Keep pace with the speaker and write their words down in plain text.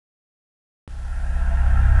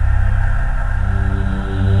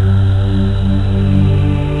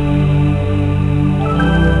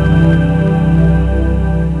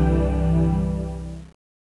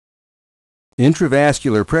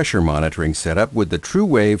intravascular pressure monitoring setup with the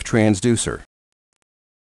truwave transducer.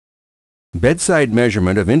 Bedside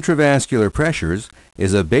measurement of intravascular pressures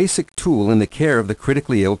is a basic tool in the care of the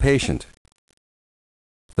critically ill patient.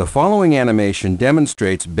 The following animation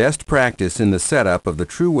demonstrates best practice in the setup of the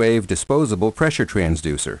truwave disposable pressure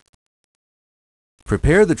transducer.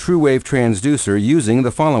 Prepare the truwave transducer using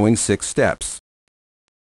the following 6 steps.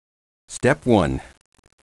 Step 1.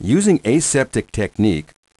 Using aseptic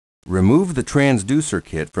technique, remove the transducer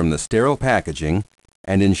kit from the sterile packaging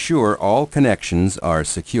and ensure all connections are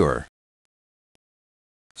secure.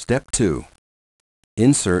 Step 2.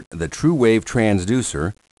 Insert the truwave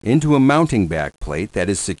transducer into a mounting backplate that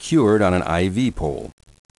is secured on an IV pole.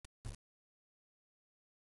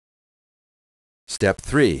 Step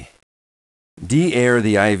 3. De-air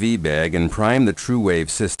the IV bag and prime the truwave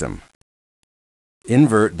system.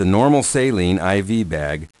 Invert the normal saline IV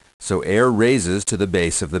bag so air raises to the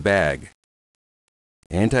base of the bag.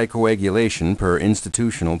 Anticoagulation per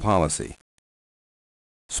institutional policy.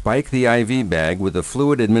 Spike the IV bag with a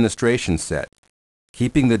fluid administration set,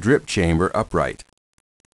 keeping the drip chamber upright.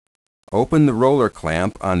 Open the roller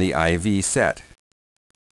clamp on the IV set.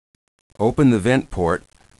 Open the vent port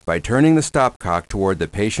by turning the stopcock toward the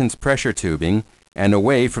patient's pressure tubing and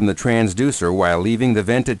away from the transducer while leaving the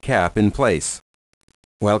vented cap in place.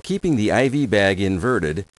 While keeping the IV bag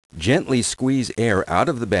inverted, gently squeeze air out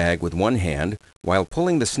of the bag with one hand while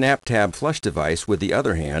pulling the snap tab flush device with the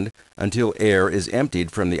other hand until air is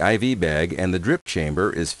emptied from the IV bag and the drip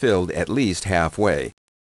chamber is filled at least halfway,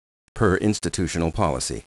 per institutional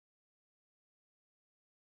policy.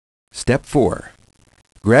 Step 4.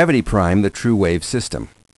 Gravity prime the truwave system.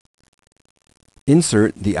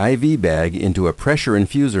 Insert the IV bag into a pressure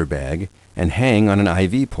infuser bag and hang on an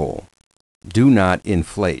IV pole. Do not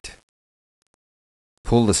inflate.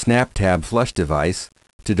 Pull the snap tab flush device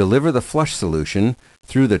to deliver the flush solution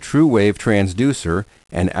through the truwave transducer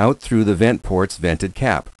and out through the vent port's vented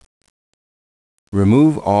cap.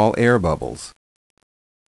 Remove all air bubbles.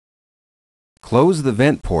 Close the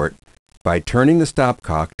vent port by turning the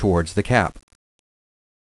stopcock towards the cap.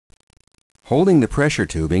 Holding the pressure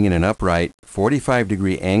tubing in an upright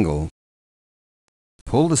 45-degree angle,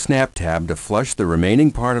 pull the snap tab to flush the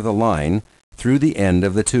remaining part of the line through the end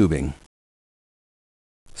of the tubing.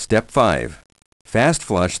 Step 5. Fast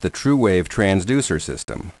flush the truwave transducer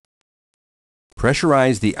system.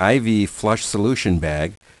 Pressurize the IV flush solution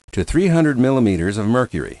bag to 300 millimeters of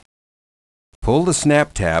mercury. Pull the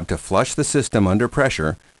snap tab to flush the system under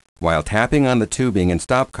pressure while tapping on the tubing and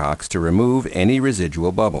stopcocks to remove any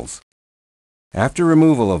residual bubbles. After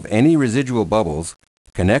removal of any residual bubbles,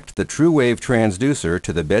 connect the truwave transducer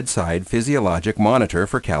to the bedside physiologic monitor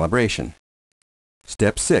for calibration.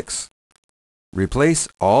 Step 6. Replace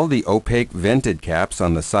all the opaque vented caps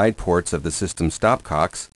on the side ports of the system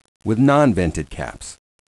stopcocks with non-vented caps.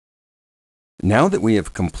 Now that we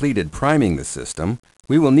have completed priming the system,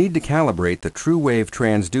 we will need to calibrate the truwave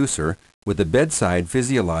transducer with the bedside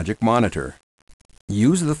physiologic monitor.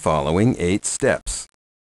 Use the following 8 steps.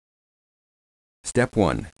 Step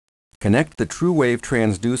 1. Connect the truwave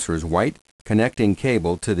transducer's white connecting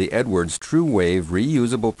cable to the Edwards truwave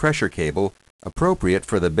reusable pressure cable appropriate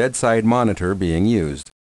for the bedside monitor being used.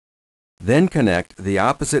 Then connect the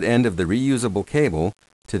opposite end of the reusable cable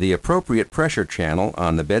to the appropriate pressure channel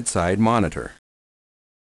on the bedside monitor.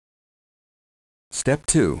 Step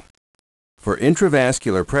 2. For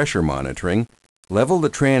intravascular pressure monitoring, level the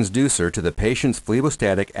transducer to the patient's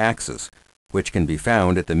phlebostatic axis, which can be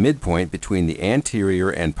found at the midpoint between the anterior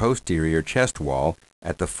and posterior chest wall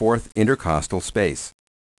at the 4th intercostal space.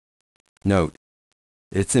 Note: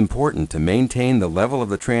 it's important to maintain the level of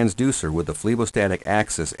the transducer with the phlebostatic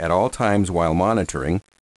axis at all times while monitoring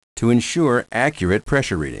to ensure accurate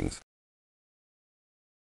pressure readings.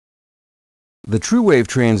 The truwave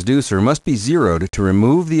transducer must be zeroed to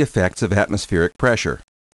remove the effects of atmospheric pressure.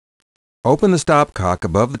 Open the stopcock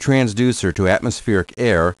above the transducer to atmospheric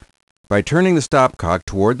air by turning the stopcock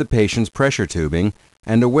toward the patient's pressure tubing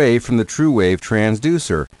and away from the truwave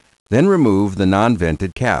transducer, then remove the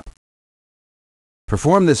non-vented cap.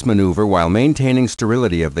 Perform this maneuver while maintaining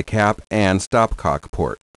sterility of the cap and stopcock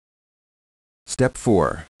port. Step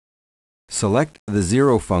 4. Select the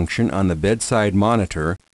zero function on the bedside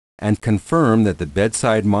monitor and confirm that the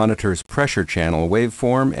bedside monitor's pressure channel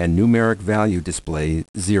waveform and numeric value display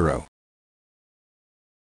 0.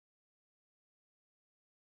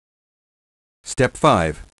 Step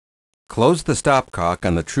 5. Close the stopcock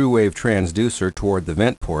on the truwave transducer toward the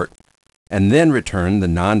vent port and then return the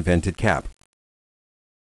non-vented cap.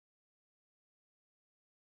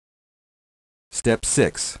 Step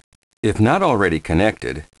 6. If not already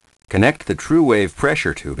connected, Connect the TruWave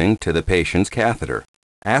pressure tubing to the patient's catheter.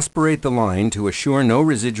 Aspirate the line to assure no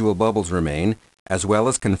residual bubbles remain, as well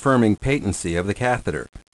as confirming patency of the catheter.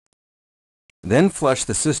 Then flush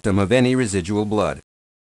the system of any residual blood.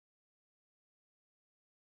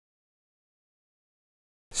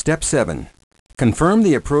 Step 7. Confirm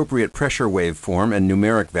the appropriate pressure waveform and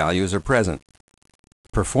numeric values are present.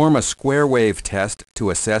 Perform a square wave test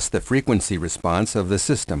to assess the frequency response of the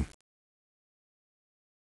system.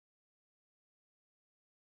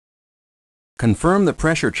 Confirm the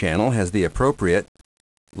pressure channel has the appropriate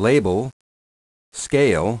label,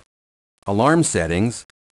 scale, alarm settings,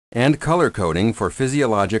 and color coding for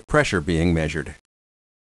physiologic pressure being measured.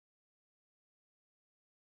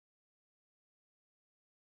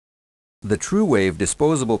 The TruWave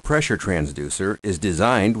disposable pressure transducer is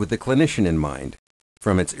designed with the clinician in mind,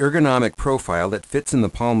 from its ergonomic profile that fits in the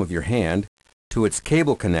palm of your hand to its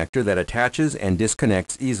cable connector that attaches and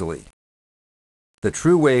disconnects easily. The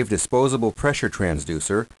TruWave disposable pressure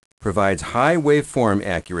transducer provides high waveform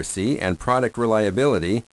accuracy and product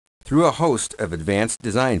reliability through a host of advanced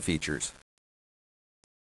design features.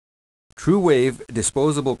 TruWave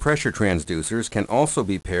disposable pressure transducers can also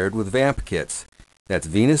be paired with VAMP kits, that's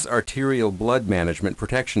venous arterial blood management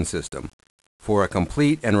protection system, for a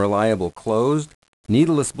complete and reliable closed,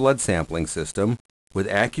 needleless blood sampling system with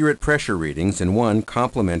accurate pressure readings in one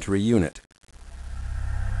complementary unit.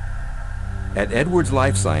 At Edwards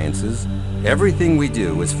Life Sciences, everything we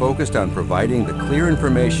do is focused on providing the clear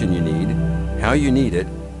information you need, how you need it,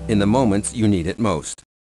 in the moments you need it most.